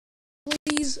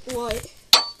please? What?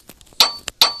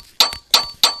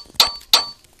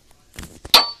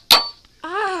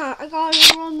 Ah, I got it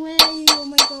the wrong way. Oh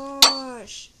my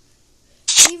gosh.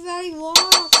 Leave any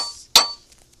blocks.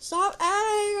 Stop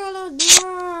adding on the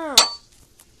door.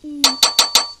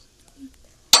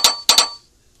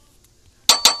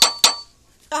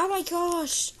 Oh my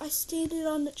gosh, I standed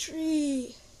on the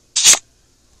tree.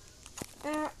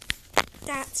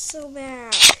 That's so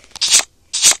bad.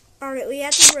 Alright, we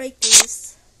have to break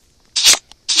these.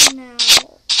 Now.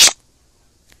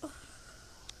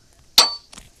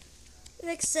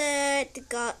 Fix it.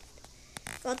 Got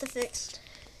the fixed.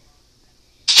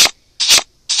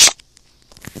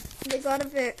 They got it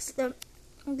fixed.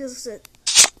 This is it.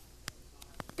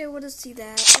 They want to see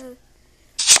that.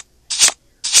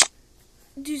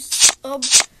 These.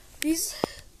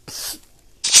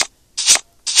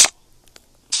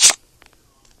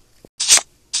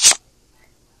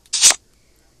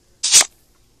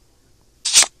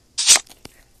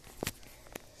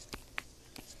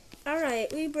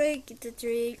 Alright, we break the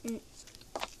tree.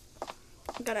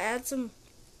 Gotta add some.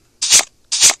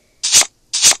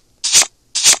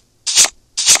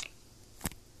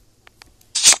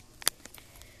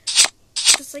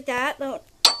 Just like that. No,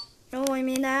 I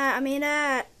mean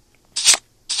that.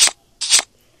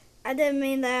 I didn't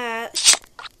mean that.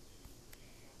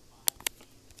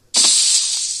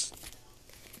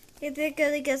 You did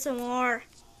gotta get some more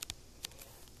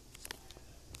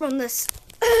from this.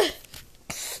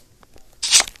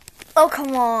 Oh,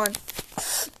 come on.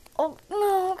 Oh,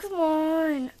 no, come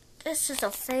on. This is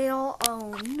a fail.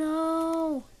 Oh,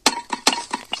 no.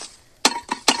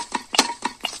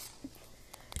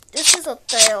 This is a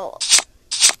fail.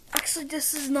 Actually,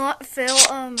 this is not a fail.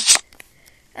 I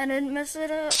didn't mess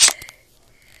it up.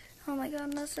 Oh my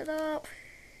god, mess it up.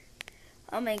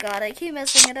 Oh my god, I keep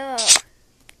messing it up.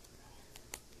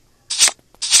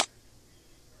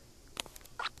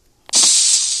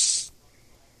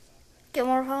 Get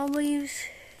more palm leaves.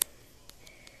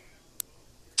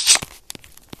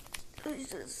 Who's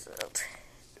this out?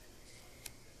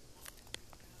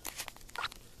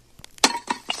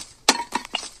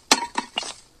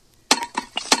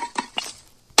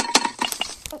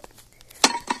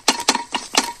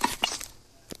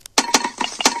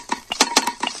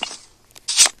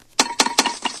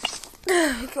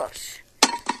 Oh gosh.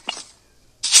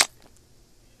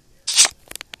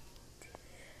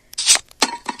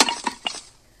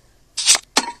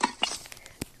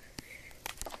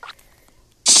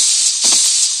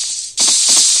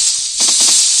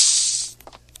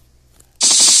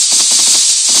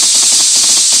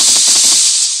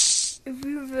 If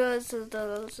you realize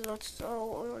that's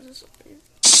so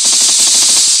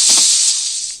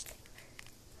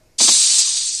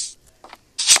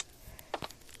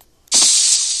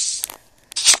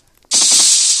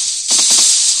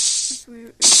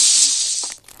weird.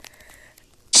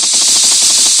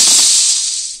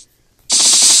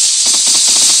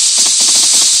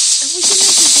 If we can make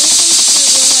a difference to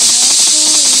where my house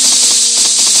goes.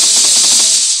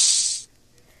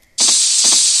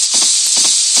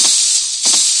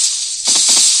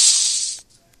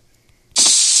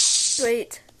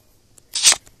 Wait.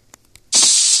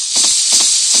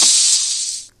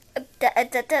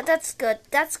 That's good.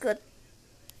 That's good.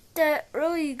 That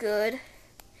really good.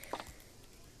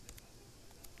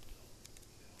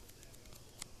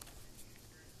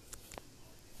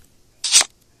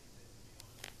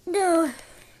 No.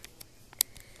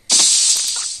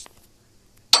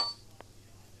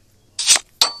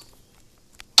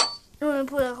 I'm gonna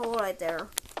put a hole right there.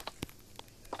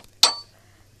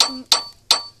 I'm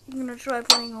gonna try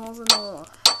putting holes in the wall.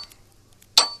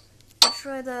 I'll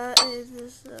try that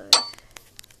this side.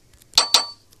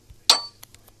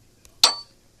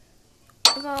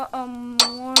 I got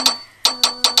one.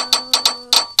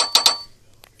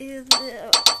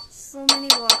 So many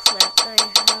blocks left. I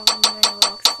have many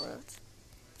blocks left.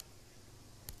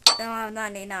 Now I have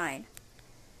 99.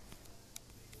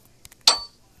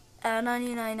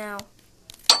 99 now.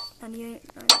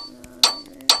 98.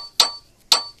 99.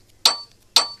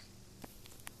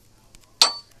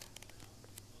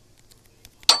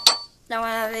 Now I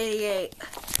have 88.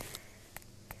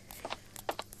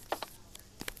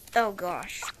 Oh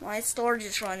gosh, my storage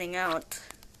is running out.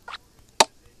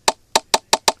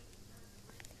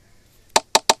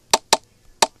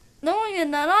 No,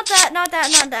 not that.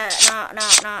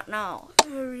 No.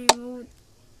 Remove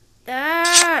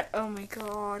that. Oh my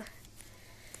god.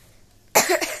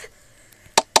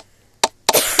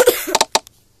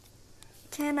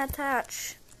 Can't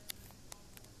attach.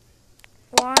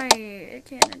 Why? It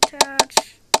can't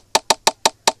attach.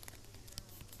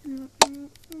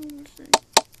 Let's see.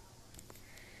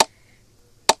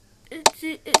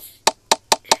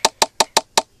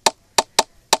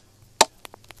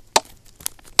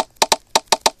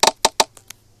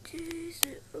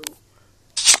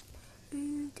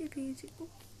 Please.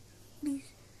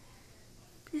 Please.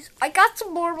 Please. I got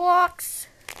some more blocks.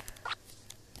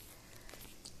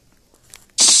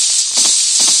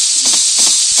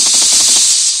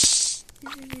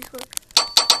 These work.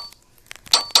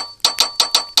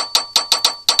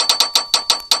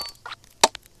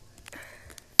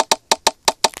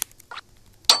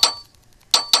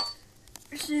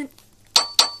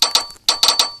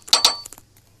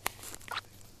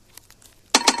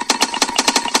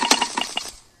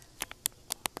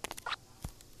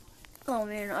 Oh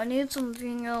man, I need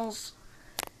something else.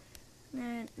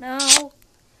 And now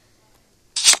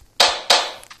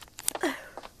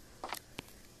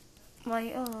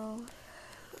I'm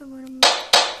gonna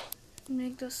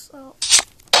make this up.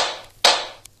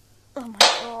 Oh my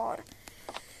god.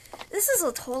 This is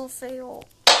a total fail.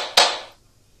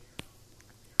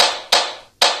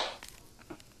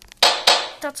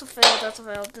 That's a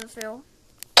fail.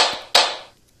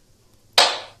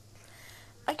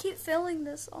 I keep failing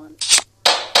this on.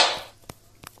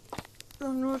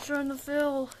 I'm not trying to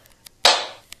fail.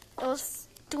 I was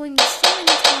doing this so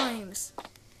many times.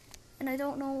 And I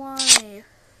don't know why.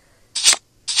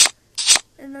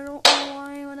 And I don't know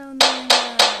why when I'm doing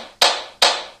that.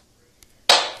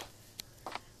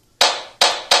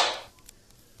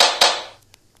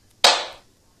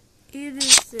 It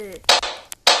is it.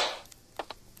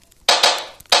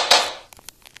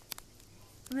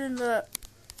 Then the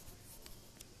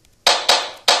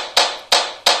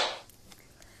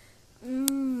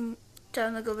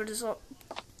time to cover this up.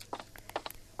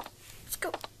 Let's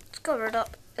go. It's covered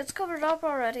up. It's covered up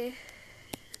already.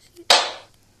 I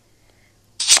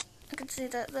can see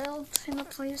that they'll seem to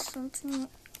place something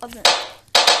on it.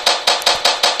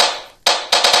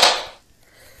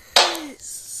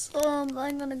 So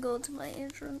I'm gonna go to my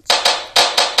entrance.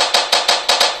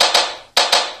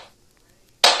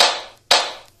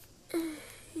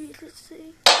 You can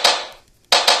see.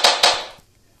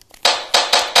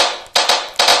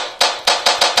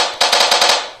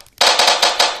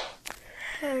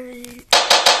 Hurry.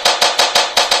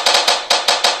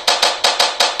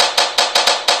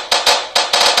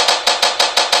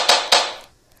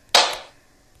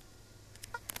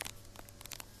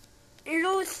 You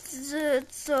know,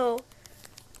 so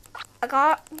I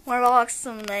got more blocks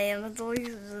in my inventory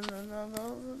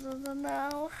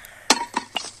now.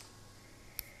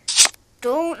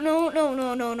 Don't, no.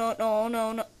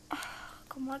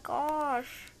 Oh my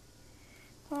gosh.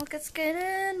 Oh, let's get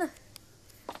in.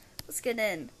 Let's get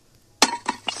in.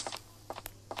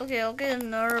 Okay, I'll get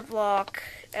another block,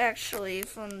 actually,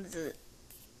 from the...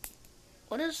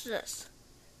 What is this?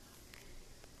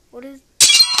 What is...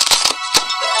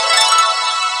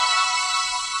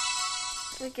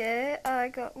 Okay, I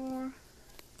got more.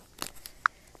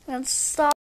 And stop.